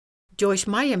Joyce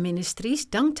Meyer Ministries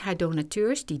dankt haar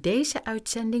donateurs die deze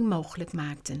uitzending mogelijk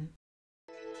maakten.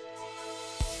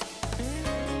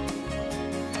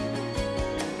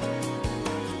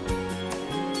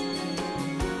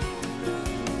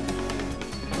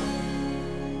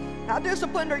 How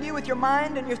disciplined are you with your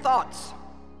mind and your thoughts?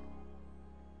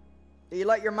 Do you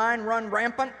let your mind run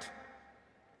rampant?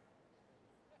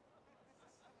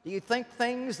 Do you think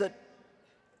things that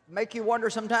make you wonder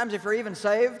sometimes if you're even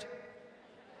saved?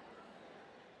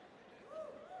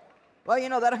 Well, you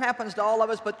know, that happens to all of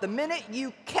us, but the minute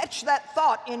you catch that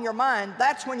thought in your mind,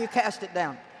 that's when you cast it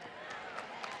down.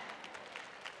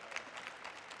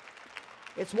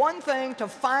 It's one thing to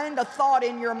find a thought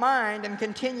in your mind and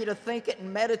continue to think it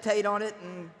and meditate on it,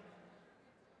 and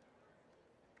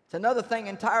it's another thing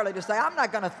entirely to say, I'm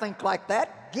not going to think like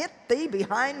that. Get thee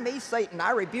behind me, Satan. I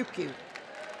rebuke you.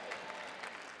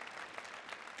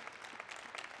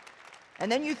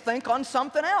 And then you think on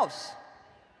something else.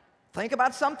 Think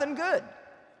about something good.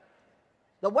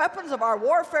 The weapons of our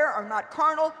warfare are not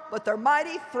carnal, but they're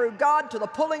mighty through God to the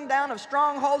pulling down of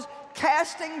strongholds,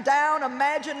 casting down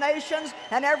imaginations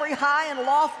and every high and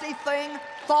lofty thing,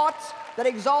 thoughts that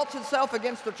exalts itself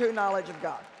against the true knowledge of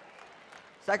God.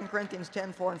 2 Corinthians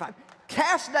 10, 4 and 5.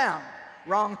 Cast down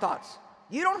wrong thoughts.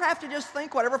 You don't have to just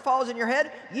think whatever falls in your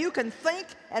head. You can think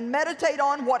and meditate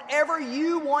on whatever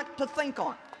you want to think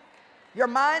on. Your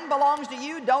mind belongs to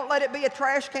you. Don't let it be a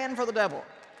trash can for the devil.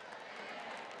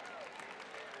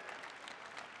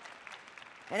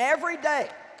 And every day,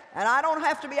 and I don't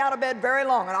have to be out of bed very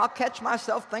long, and I'll catch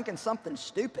myself thinking something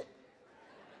stupid.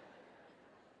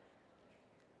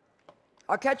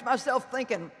 I'll catch myself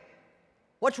thinking,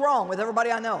 what's wrong with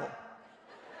everybody I know?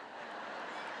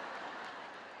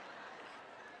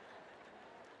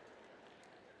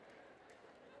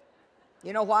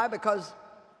 You know why? Because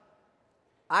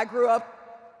I grew up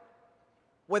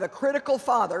with a critical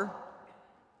father,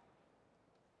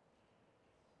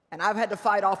 and I've had to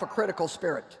fight off a critical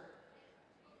spirit.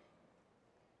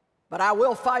 But I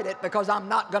will fight it because I'm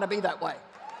not going to be that way.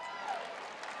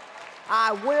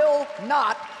 I will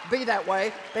not be that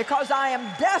way because I am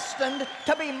destined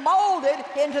to be molded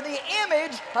into the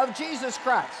image of Jesus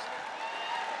Christ.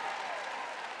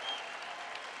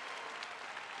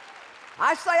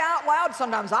 I say out loud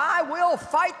sometimes, I will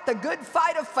fight the good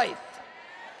fight of faith.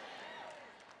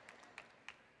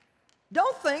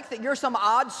 Don't think that you're some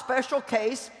odd special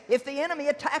case if the enemy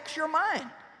attacks your mind.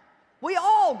 We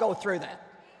all go through that.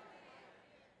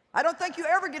 I don't think you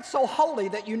ever get so holy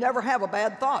that you never have a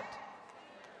bad thought.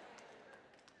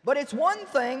 But it's one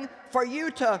thing for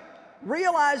you to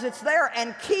realize it's there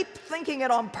and keep thinking it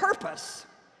on purpose.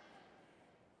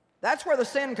 That's where the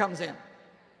sin comes in.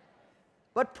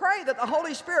 But pray that the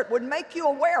Holy Spirit would make you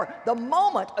aware the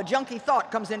moment a junky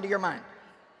thought comes into your mind.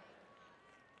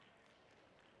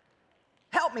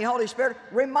 Help me, Holy Spirit.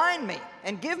 Remind me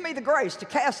and give me the grace to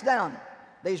cast down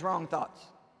these wrong thoughts.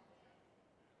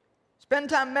 Spend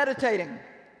time meditating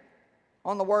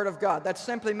on the Word of God. That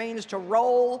simply means to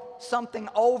roll something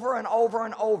over and over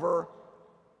and over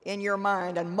in your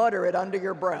mind and mutter it under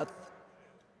your breath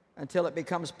until it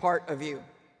becomes part of you.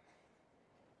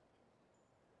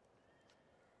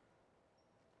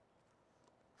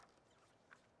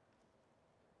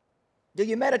 Do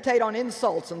you meditate on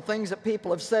insults and things that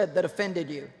people have said that offended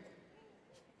you?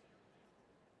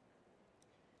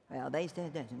 Well, they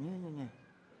said this.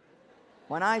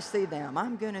 When I see them,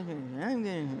 I'm going to...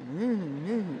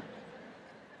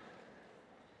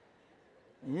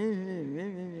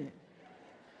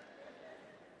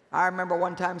 I remember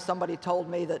one time somebody told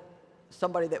me that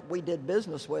somebody that we did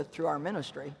business with through our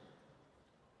ministry,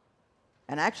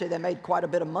 and actually they made quite a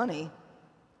bit of money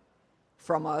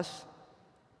from us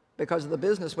because of the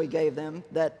business we gave them,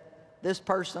 that this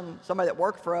person, somebody that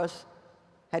worked for us,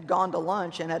 had gone to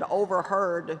lunch and had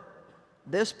overheard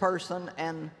this person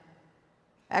and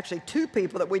actually two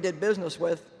people that we did business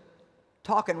with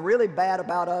talking really bad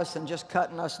about us and just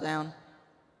cutting us down.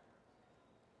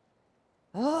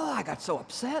 Oh, I got so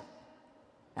upset.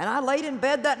 And I laid in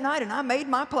bed that night and I made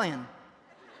my plan.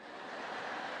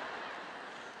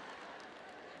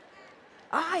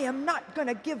 I am not going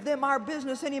to give them our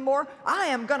business anymore. I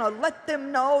am going to let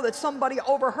them know that somebody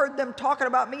overheard them talking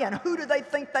about me and who do they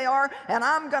think they are, and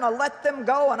I'm going to let them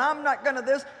go, and I'm not going to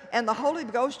this. And the Holy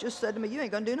Ghost just said to me, you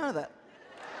ain't going to do none of that.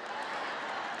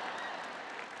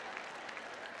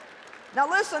 Now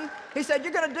listen, he said,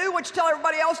 you're going to do what you tell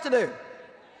everybody else to do.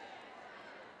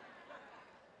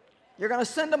 You're going to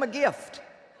send them a gift.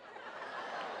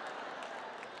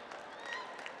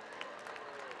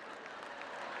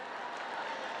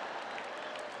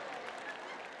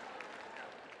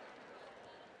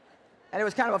 And it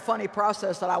was kind of a funny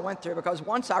process that I went through, because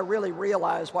once I really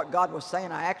realized what God was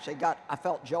saying, I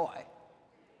felt joy.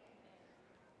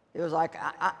 It was like,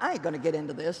 I ain't going to get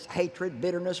into this. Hatred,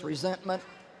 bitterness, resentment,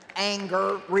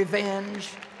 anger, revenge.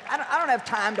 I don't have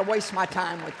time to waste my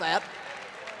time with that.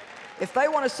 If they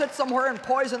want to sit somewhere and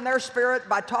poison their spirit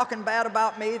by talking bad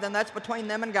about me, then that's between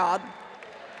them and God.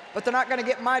 But they're not going to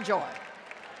get my joy.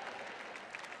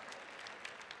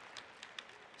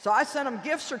 So I sent them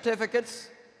gift certificates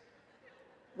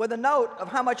with a note of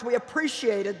how much we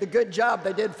appreciated the good job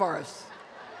they did for us.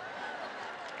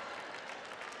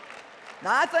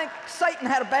 Now, I think Satan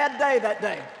had a bad day that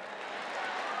day.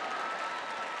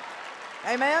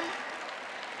 Amen?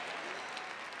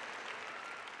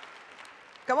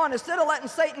 Come on, instead of letting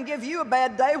Satan give you a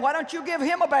bad day, why don't you give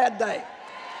him a bad day?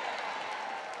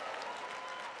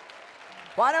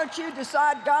 Why don't you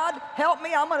decide, God, help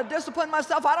me, I'm going to discipline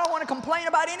myself. I don't want to complain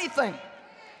about anything.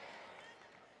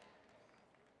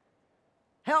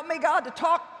 Help me, God, to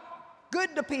talk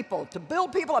good to people, to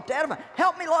build people up, to edify.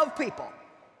 Help me love people.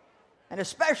 And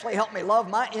especially help me love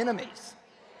my enemies.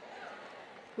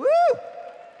 Woo!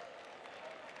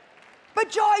 But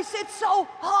Joyce, it's so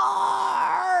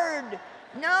hard.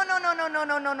 No, no, no, no, no,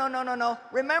 no, no, no, no, no, no.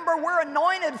 Remember, we're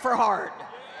anointed for hard.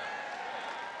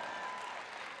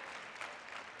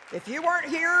 If you weren't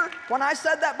here when I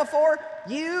said that before,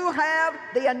 you have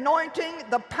the anointing,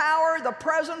 the power, the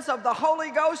presence of the Holy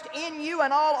Ghost in you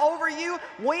and all over you.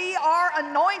 We are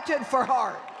anointed for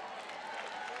hard.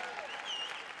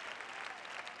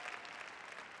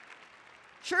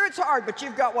 Sure, it's hard, but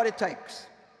you've got what it takes.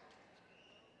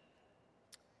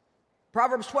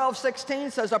 Proverbs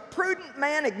 12:16 says, a prudent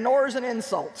man ignores an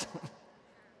insult.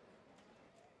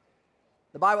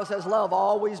 The Bible says love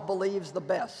always believes the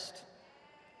best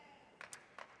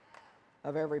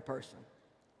of every person.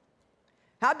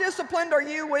 How disciplined are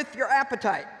you with your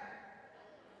appetite?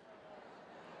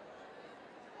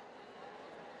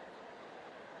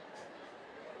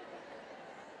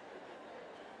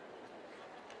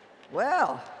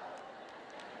 Well,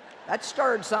 that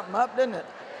stirred something up, didn't it?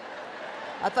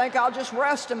 I think I'll just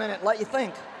rest a minute and let you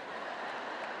think.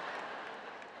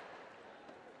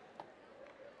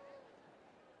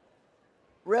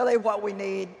 Really, what we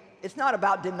need, it's not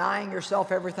about denying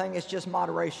yourself everything, it's just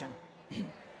moderation.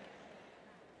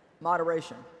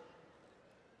 Moderation.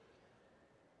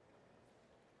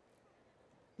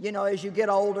 You know, as you get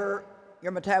older,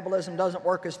 your metabolism doesn't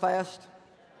work as fast,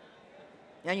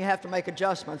 and you have to make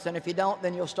adjustments, and if you don't,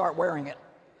 then you'll start wearing it.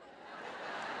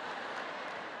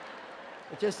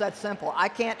 It's just that simple. I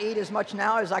can't eat as much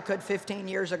now as I could 15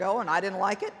 years ago, and I didn't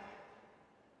like it.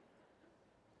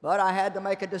 But I had to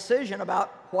make a decision about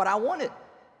what I wanted.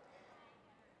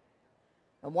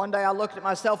 And one day I looked at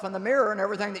myself in the mirror, and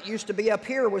everything that used to be up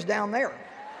here was down there.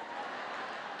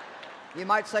 You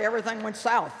might say everything went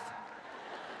south.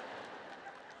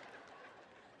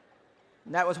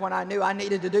 And that was when I knew I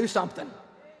needed to do something.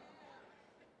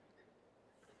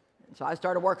 So I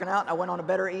started working out, and I went on a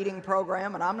better eating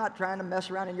program, and I'm not trying to mess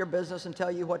around in your business and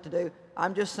tell you what to do.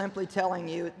 I'm just simply telling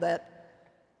you that,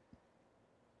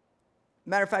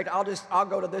 matter of fact, I'll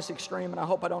go to this extreme, and I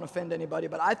hope I don't offend anybody,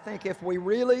 but I think if we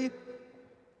really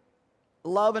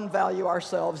love and value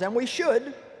ourselves, and we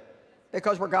should,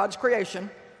 because we're God's creation,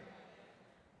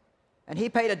 and He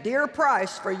paid a dear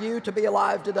price for you to be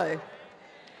alive today.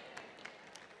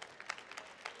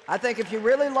 I think if you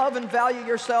really love and value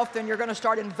yourself, then you're going to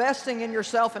start investing in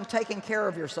yourself and taking care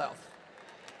of yourself.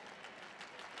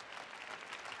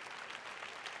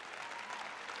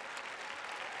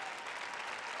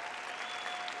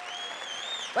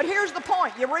 But here's the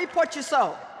point. You reap what you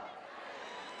sow.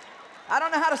 I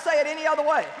don't know how to say it any other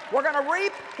way. We're going to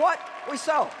reap what we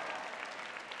sow.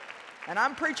 And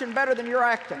I'm preaching better than you're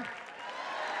acting.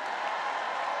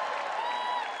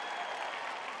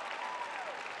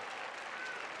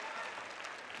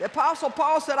 The Apostle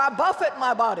Paul said, I buffet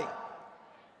my body.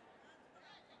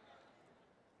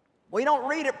 We don't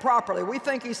read it properly. We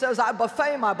think he says, I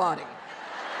buffet my body.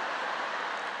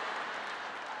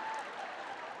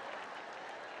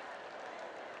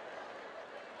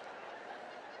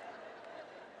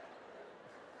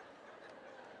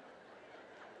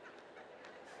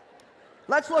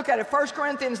 Let's look at it. 1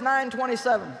 Corinthians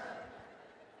 9:27.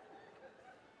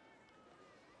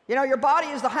 You know, your body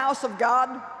is the house of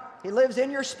God. He lives in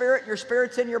your spirit, your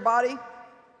spirit's in your body.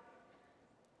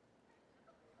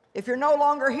 If you're no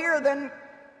longer here, then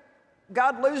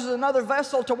God loses another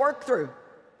vessel to work through.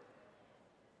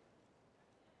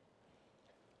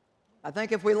 I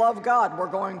think if we love God, we're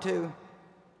going to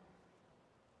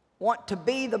want to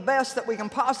be the best that we can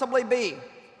possibly be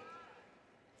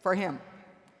for Him.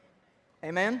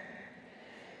 Amen?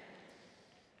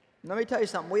 Let me tell you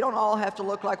something. We don't all have to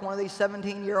look like one of these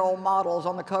 17-year-old models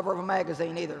on the cover of a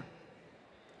magazine either.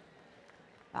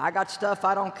 I got stuff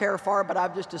I don't care for, but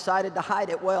I've just decided to hide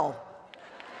it well.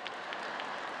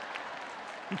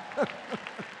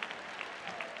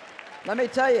 Let me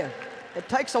tell you, it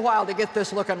takes a while to get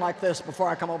this looking like this before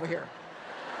I come over here.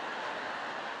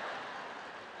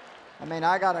 I mean,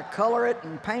 I got to color it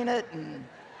and paint it and...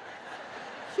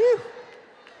 Phew.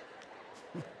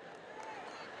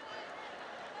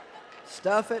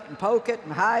 Stuff it and poke it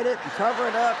and hide it and cover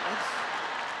it up.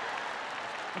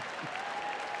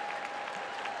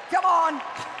 Come on.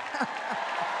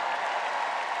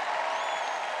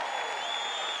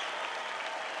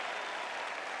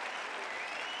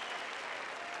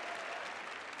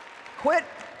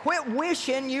 Quit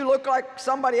wishing you look like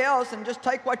somebody else and just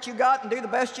take what you got and do the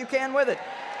best you can with it.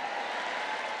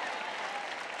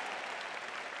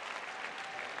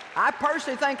 I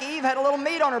personally think Eve had a little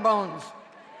meat on her bones.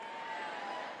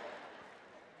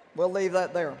 We'll leave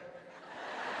that there.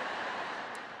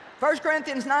 1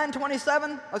 Corinthians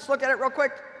 9:27, let's look at it real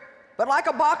quick. But like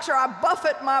a boxer, I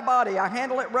buffet my body. I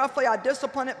handle it roughly. I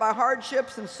discipline it by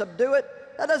hardships and subdue it.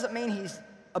 That doesn't mean he's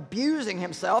abusing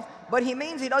himself, but he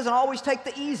means he doesn't always take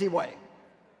the easy way.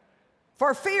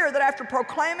 For fear that after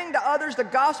proclaiming to others the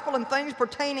gospel and things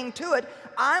pertaining to it,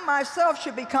 I myself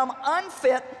should become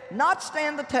unfit, not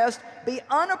stand the test, be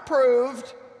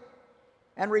unapproved,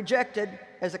 and rejected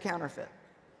as a counterfeit.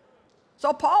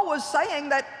 So Paul was saying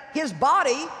that his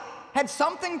body had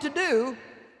something to do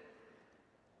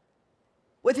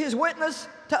with his witness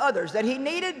to others, that he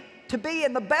needed to be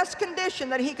in the best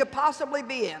condition that he could possibly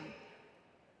be in.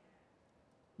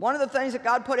 One of the things that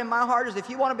God put in my heart is if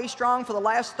you want to be strong for the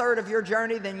last third of your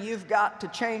journey, then you've got to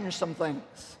change some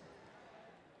things.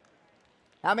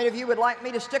 How many of you would like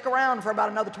me to stick around for about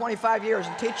another 25 years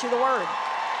and teach you the Word?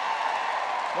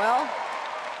 Well,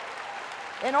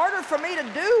 in order for me to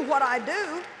do what I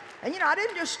do, and you know, I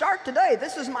didn't just start today.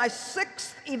 This is my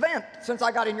 6th event since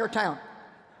I got in your town.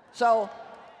 So,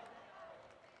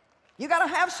 you got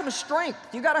to have some strength.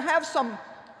 You got to have some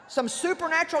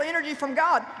supernatural energy from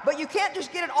God, but you can't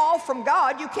just get it all from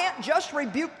God. You can't just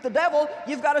rebuke the devil.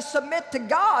 You've got to submit to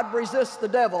God, resist the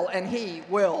devil, and he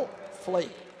will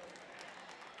flee.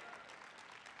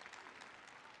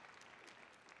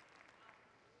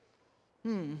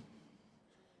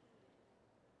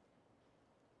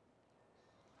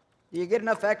 Do you get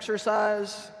enough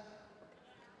exercise?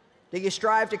 Do you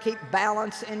strive to keep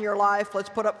balance in your life? Let's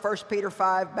put up 1 Peter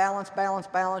 5, balance, balance,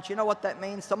 balance. You know what that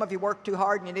means? Some of you work too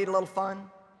hard and you need a little fun.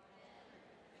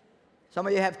 Some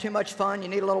of you have too much fun, you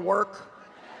need a little work.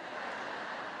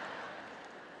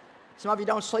 Some of you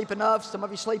don't sleep enough, some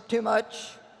of you sleep too much.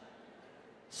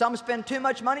 Some spend too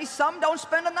much money, some don't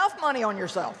spend enough money on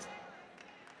yourself.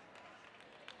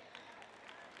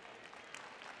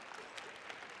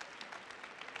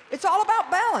 It's all about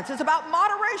balance, it's about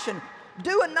moderation.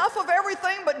 Do enough of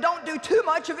everything, but don't do too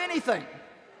much of anything.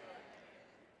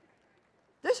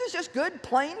 This is just good,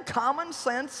 plain, common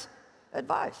sense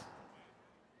advice.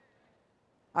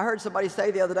 I heard somebody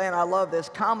say the other day, and I love this,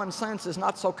 common sense is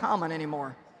not so common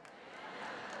anymore.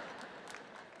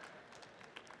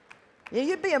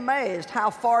 You'd be amazed how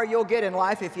far you'll get in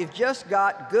life if you've just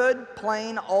got good,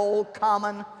 plain, old,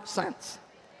 common sense.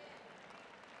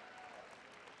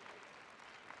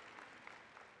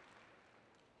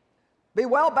 Be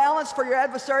well balanced, for your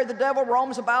adversary, the devil,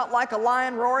 roams about like a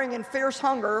lion roaring in fierce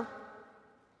hunger,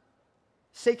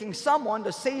 seeking someone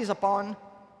to seize upon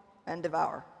and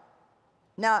devour.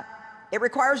 Now, it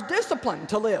requires discipline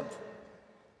to live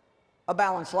a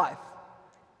balanced life.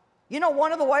 You know,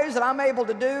 one of the ways that I'm able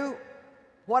to do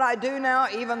what I do now,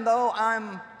 even though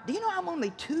do you know I'm only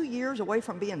 2 years away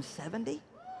from being 70?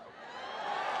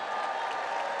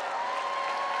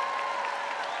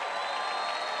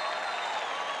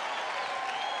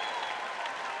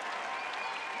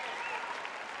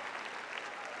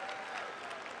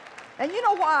 And you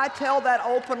know why I tell that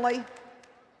openly?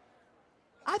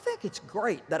 I think it's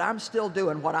great that I'm still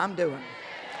doing what I'm doing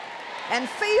and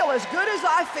feel as good as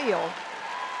I feel.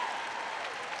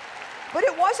 But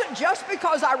it wasn't just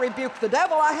because I rebuked the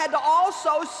devil. I had to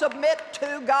also submit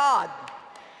to God.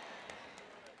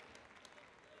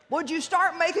 Would you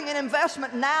start making an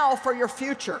investment now for your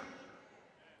future?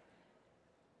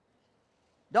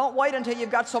 Don't wait until you've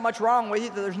got so much wrong with you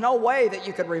that there's no way that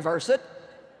you could reverse it.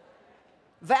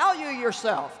 Value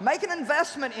yourself. Make an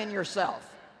investment in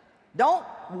yourself. Don't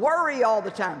worry all the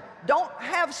time. Don't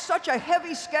have such a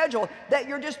heavy schedule that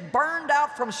you're just burned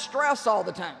out from stress all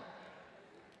the time.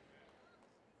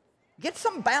 Get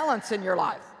some balance in your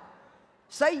life.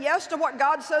 Say yes to what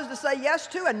God says to say yes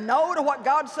to and no to what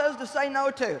God says to say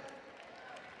no to.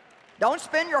 Don't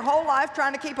spend your whole life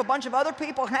trying to keep a bunch of other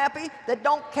people happy that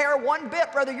don't care one bit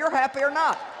whether you're happy or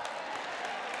not.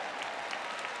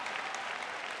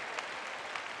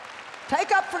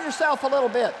 Take up for yourself a little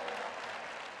bit.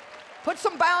 Put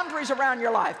some boundaries around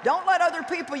your life. Don't let other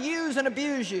people use and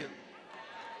abuse you.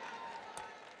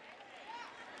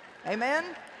 Amen?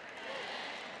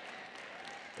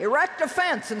 Erect a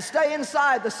fence and stay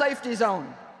inside the safety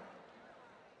zone.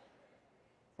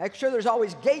 Make sure there's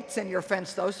always gates in your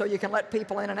fence, though, so you can let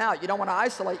people in and out. You don't want to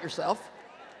isolate yourself.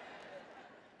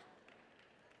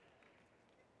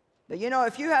 But you know,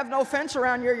 if you have no fence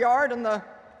around your yard and the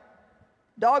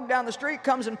dog down the street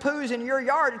comes and poos in your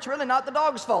yard, it's really not the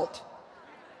dog's fault.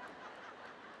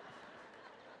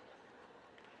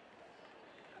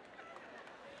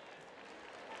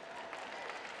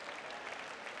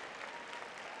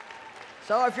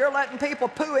 So if you're letting people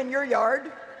poo in your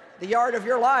yard, the yard of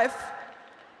your life,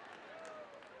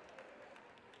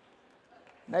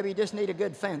 maybe you just need a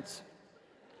good fence.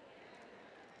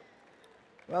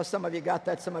 Well, some of you got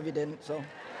that, some of you didn't, so.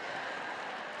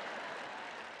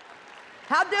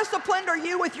 How disciplined are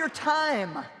you with your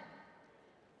time?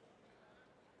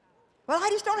 Well, I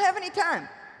just don't have any time.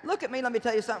 Look at me, let me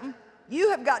tell you something. You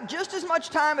have got just as much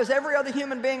time as every other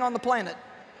human being on the planet.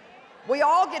 We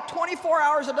all get 24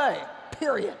 hours a day,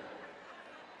 period.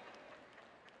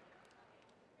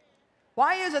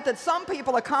 Why is it that some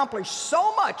people accomplish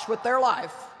so much with their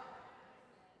life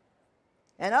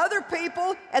and other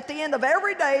people at the end of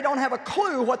every day don't have a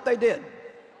clue what they did?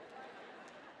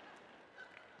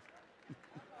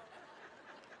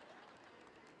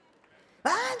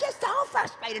 I'm just so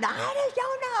frustrated. I just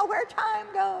don't know where time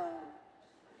goes.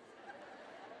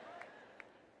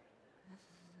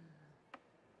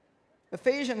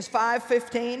 Ephesians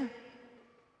 5:15.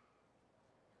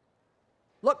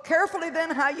 Look carefully then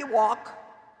how you walk.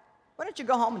 Why don't you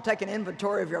go home and take an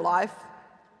inventory of your life?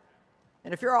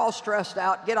 And if you're all stressed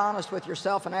out, get honest with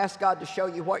yourself and ask God to show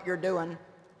you what you're doing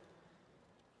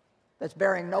that's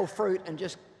bearing no fruit, and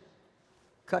just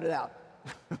cut it out.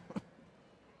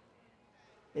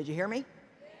 Did you hear me?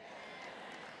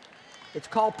 It's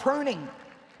called pruning.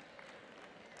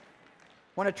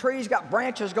 When a tree's got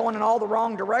branches going in all the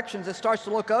wrong directions, it starts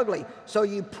to look ugly. So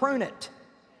you prune it.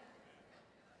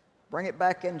 Bring it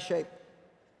back in shape.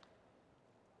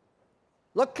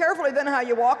 Look carefully then how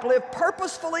you walk. Live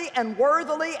purposefully and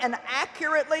worthily and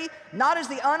accurately, not as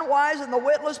the unwise and the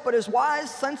witless, but as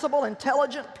wise, sensible,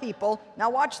 intelligent people. Now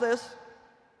watch this.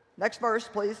 Next verse,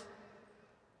 please.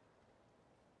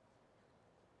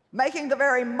 Making the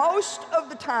very most of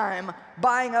the time,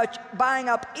 buying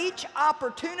up each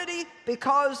opportunity,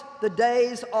 because the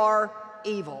days are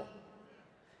evil.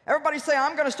 Everybody say,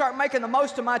 I'm going to start making the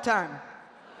most of my time.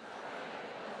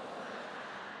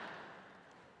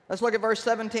 Let's look at verse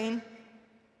 17.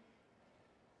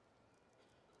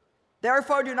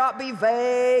 Therefore do not be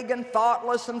vague and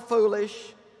thoughtless and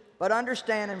foolish, but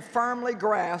understand and firmly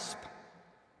grasp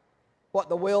what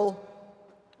the will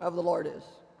of the Lord is.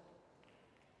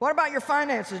 What about your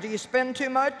finances? Do you spend too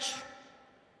much?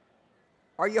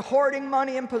 Are you hoarding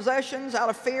money and possessions out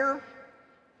of fear?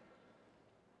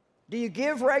 Do you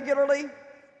give regularly?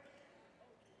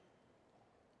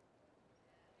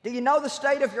 Do you know the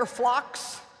state of your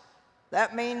flocks?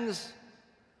 That means,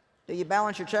 do you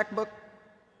balance your checkbook?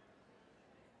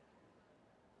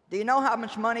 Do you know how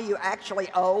much money you actually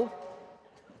owe?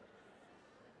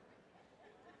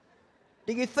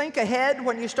 Do you think ahead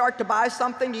when you start to buy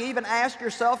something? Do you even ask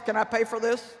yourself, can I pay for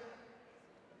this?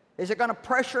 Is it going to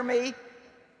pressure me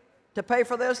to pay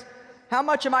for this? How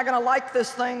much am I going to like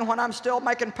this thing when I'm still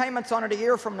making payments on it a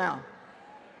year from now?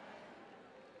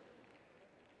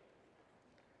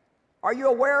 Are you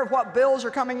aware of what bills are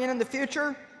coming in the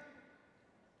future?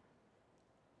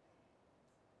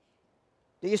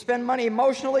 Do you spend money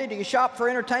emotionally? Do you shop for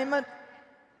entertainment?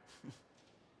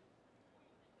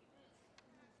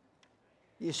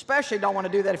 You especially don't want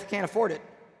to do that if you can't afford it.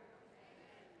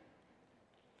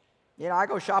 You know, I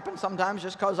go shopping sometimes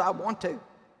just because I want to.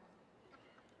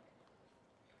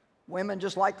 Women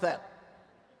just like that.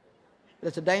 But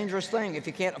it's a dangerous thing if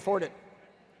you can't afford it.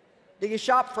 Do you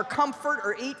shop for comfort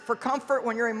or eat for comfort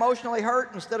when you're emotionally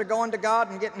hurt instead of going to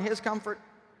God and getting His comfort?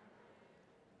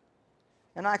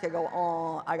 And I could go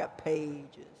on. I got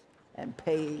pages and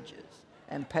pages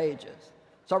and pages.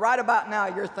 So right about now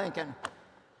you're thinking,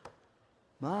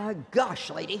 my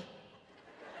gosh, lady,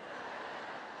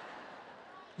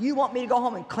 you want me to go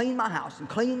home and clean my house and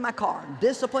clean my car and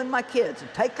discipline my kids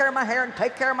and take care of my hair and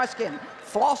take care of my skin,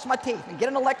 floss my teeth and get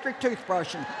an electric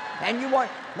toothbrush, and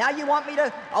now you want me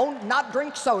to not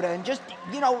drink soda and just,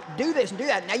 do this and do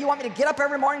that. Now you want me to get up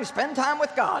every morning and spend time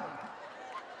with God.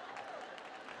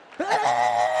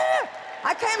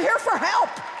 I came here for help.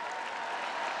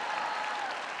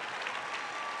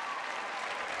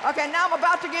 Okay, now I'm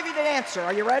about to give you the answer.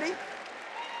 Are you ready?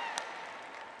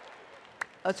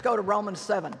 Let's go to Romans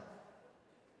 7.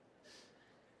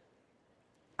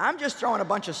 I'm just throwing a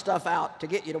bunch of stuff out to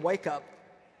get you to wake up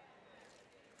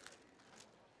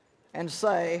and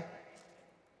say,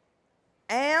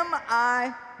 am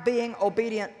I being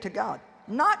obedient to God?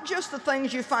 Not just the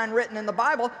things you find written in the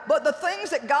Bible, but the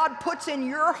things that God puts in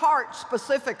your heart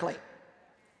specifically.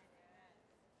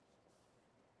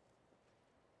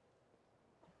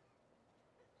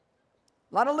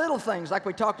 A lot of little things like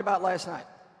we talked about last night.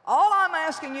 All I'm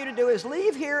asking you to do is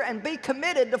leave here and be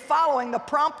committed to following the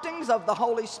promptings of the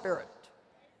Holy Spirit.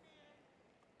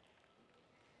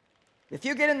 If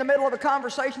you get in the middle of a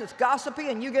conversation that's gossipy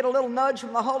and you get a little nudge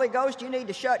from the Holy Ghost, you need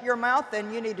to shut your mouth,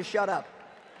 then you need to shut up.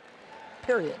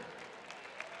 Period.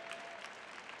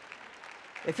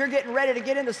 If you're getting ready to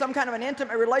get into some kind of an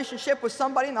intimate relationship with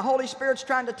somebody and the Holy Spirit's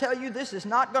trying to tell you this is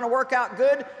not going to work out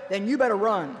good, then you better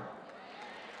run.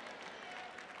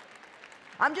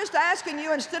 I'm just asking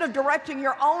you, instead of directing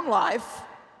your own life,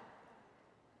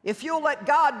 if you'll let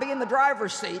God be in the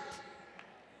driver's seat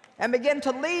and begin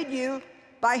to lead you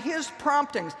by His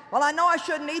promptings. Well, I know I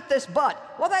shouldn't eat this,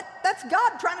 but. Well, that's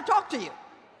God trying to talk to you.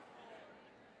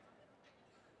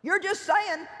 You're just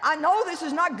saying, I know this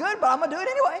is not good, but I'm going to do it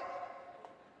anyway.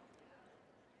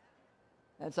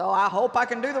 And so I hope I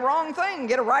can do the wrong thing and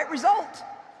get a right result.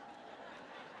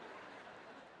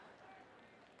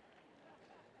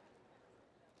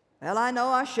 Well, I know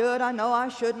I should, I know I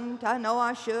shouldn't, I know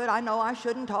I should, I know I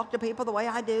shouldn't talk to people the way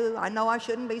I do, I know I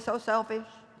shouldn't be so selfish,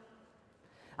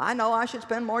 I know I should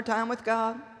spend more time with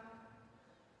God.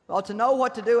 Well, to know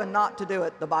what to do and not to do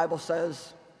it, the Bible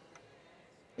says,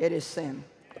 it is sin.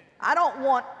 I don't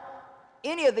want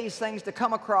any of these things to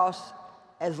come across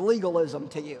as legalism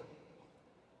to you.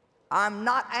 I'm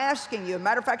not asking you,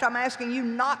 matter of fact, I'm asking you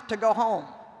not to go home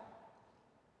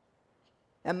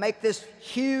and make this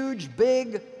huge,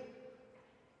 big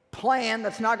plan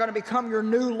that's not going to become your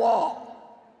new law.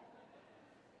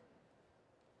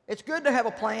 It's good to have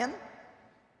a plan,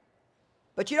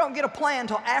 but you don't get a plan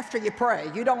until after you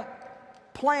pray. You don't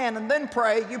plan and then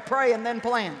pray, you pray and then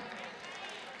plan.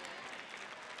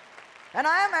 And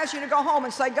I am asking you to go home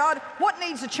and say, God, what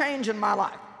needs to change in my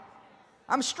life?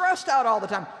 I'm stressed out all the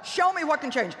time. Show me what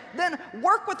can change. Then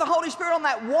work with the Holy Spirit on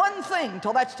that one thing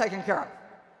till that's taken care of.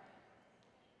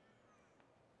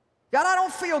 God, I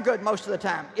don't feel good most of the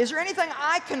time. Is there anything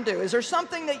I can do? Is there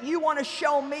something that you want to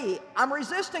show me? I'm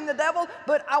resisting the devil,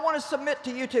 but I want to submit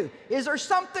to you too. Is there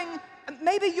something,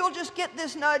 maybe you'll just get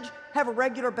this nudge, have a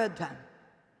regular bedtime.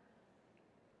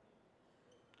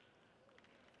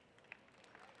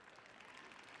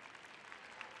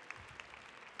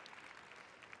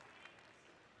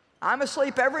 I'm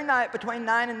asleep every night between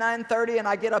 9 and 9:30, and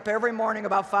I get up every morning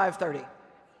about 5:30.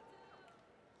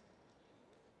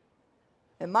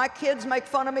 And my kids make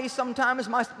fun of me sometimes.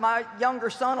 My younger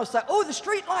son will say, oh, the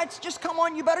street lights just come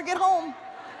on, you better get home.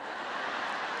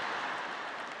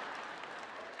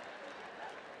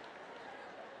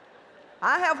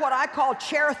 I have what I call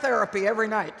chair therapy every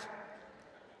night.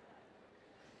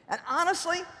 And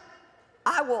honestly,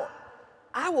 I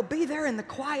will be there in the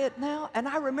quiet now, and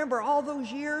I remember all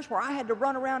those years where I had to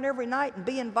run around every night and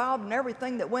be involved in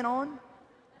everything that went on.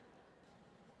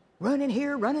 Running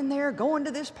here, running there, going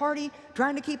to this party,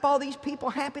 trying to keep all these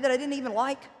people happy that I didn't even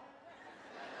like.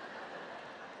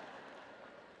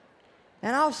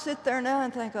 And I'll sit there now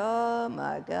and think, oh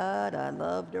my God, I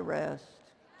love to rest.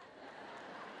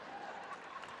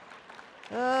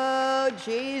 Oh,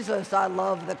 Jesus, I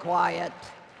love the quiet.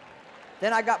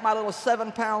 Then I got my little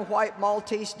 7-pound white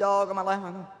Maltese dog on my lap.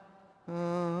 I go,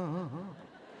 oh,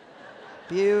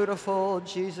 beautiful,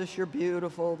 Jesus, you're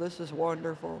beautiful. This is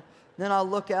wonderful. Then I'll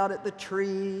look out at the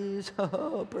trees.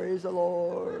 Oh, praise the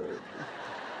Lord.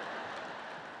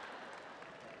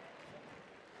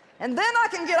 And then I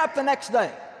can get up the next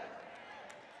day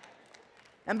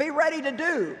and be ready to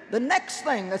do the next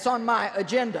thing that's on my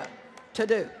agenda to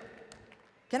do.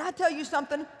 Can I tell you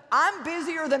something? I'm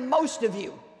busier than most of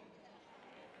you.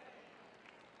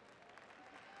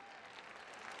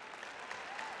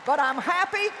 But I'm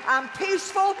happy, I'm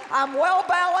peaceful, I'm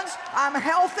well-balanced, I'm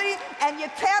healthy, and you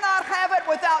cannot have it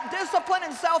without discipline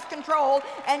and self-control,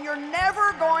 and you're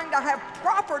never going to have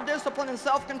proper discipline and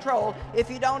self-control if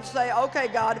you don't say, okay,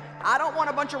 God, I don't want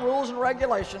a bunch of rules and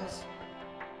regulations.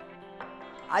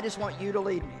 I just want you to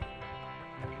lead me.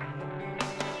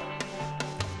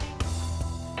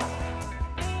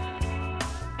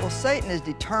 Satan is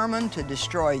determined to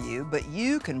destroy you, but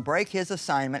you can break his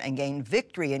assignment and gain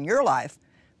victory in your life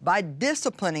by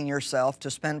disciplining yourself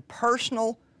to spend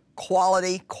personal,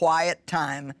 quality, quiet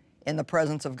time in the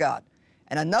presence of God.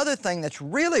 And another thing that's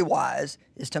really wise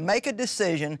is to make a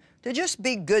decision to just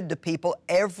be good to people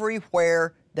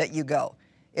everywhere that you go.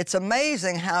 It's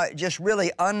amazing how it just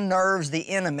really unnerves the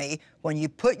enemy when you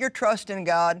put your trust in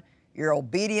God, you're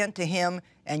obedient to Him,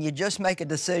 and you just make a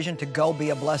decision to go be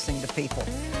a blessing to people.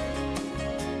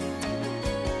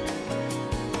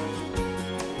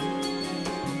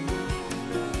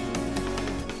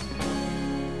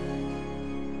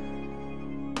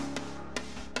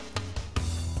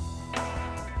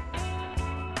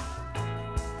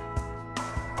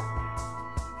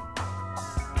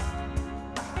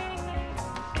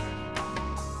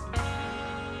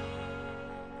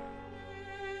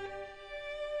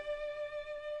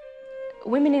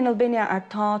 Women in Albania are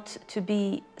taught to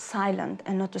be silent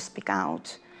and not to speak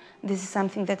out. This is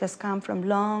something that has come from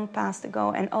long past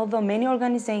ago, and although many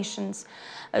organizations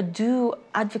do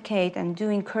advocate and do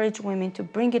encourage women to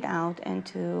bring it out and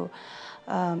to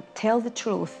tell the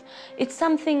truth, it's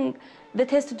something that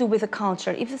has to do with the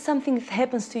culture. If something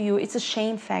happens to you, it's a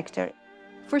shame factor.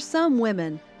 For some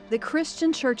women, the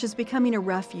Christian church is becoming a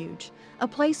refuge, a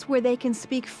place where they can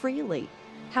speak freely.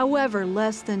 However,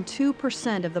 less than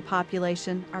 2% of the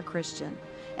population are Christian,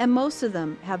 and most of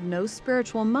them have no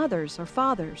spiritual mothers or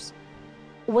fathers.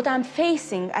 What I'm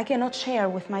facing, I cannot share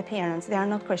with my parents. They are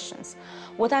not Christians.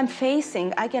 What I'm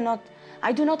facing, I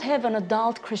do not have an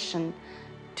adult Christian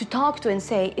to talk to and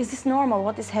say, is this normal?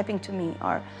 What is happening to me?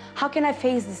 Or how can I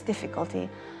face this difficulty?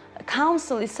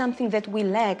 Counsel is something that we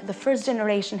lack. The first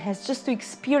generation has just to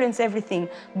experience everything,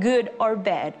 good or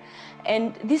bad.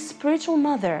 And this spiritual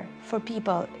mother for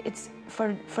people, it's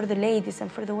for the ladies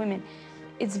and for the women,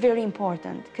 it's very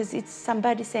important because it's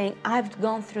somebody saying, I've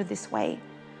gone through this way.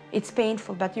 It's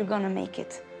painful, but you're gonna make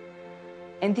it.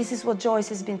 And this is what Joyce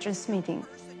has been transmitting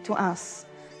to us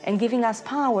and giving us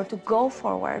power to go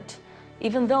forward.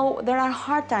 Even though there are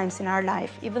hard times in our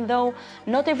life, even though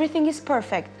not everything is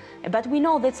perfect, but we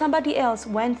know that somebody else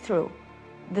went through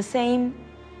the same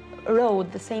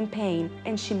road, the same pain,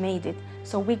 and she made it.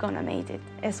 So we're gonna make it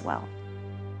as well.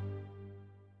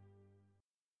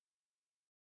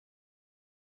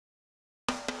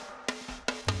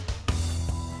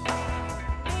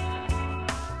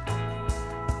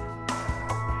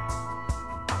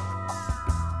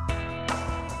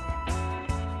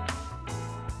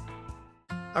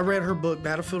 I read her book,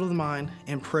 Battlefield of the Mind,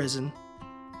 in prison.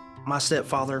 My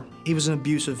stepfather, he was an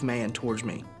abusive man towards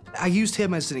me. I used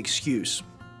him as an excuse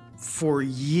for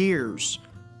years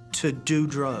to do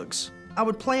drugs. I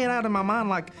would play it out in my mind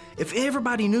like if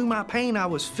everybody knew my pain I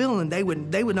was feeling, they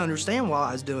would understand why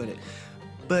I was doing it.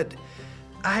 But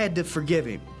I had to forgive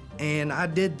him, and I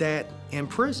did that in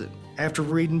prison after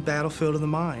reading Battlefield of the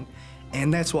Mind,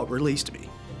 and that's what released me.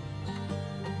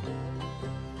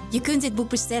 Je kunt dit boek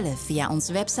bestellen via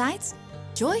onze website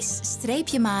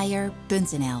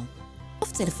joyce-meyer.nl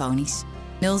of telefonisch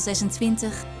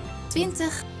 026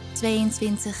 20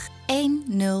 22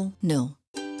 100.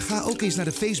 Ga ook eens naar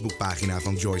de Facebookpagina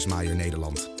van Joyce Meyer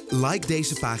Nederland. Like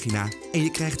deze pagina en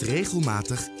je krijgt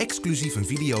regelmatig exclusief een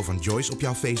video van Joyce op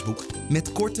jouw Facebook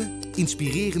met korte,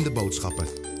 inspirerende boodschappen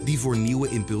die voor nieuwe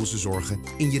impulsen zorgen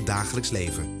in je dagelijks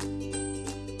leven.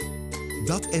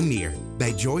 Dat en meer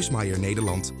bij Joyce Meyer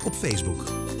Nederland op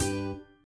Facebook.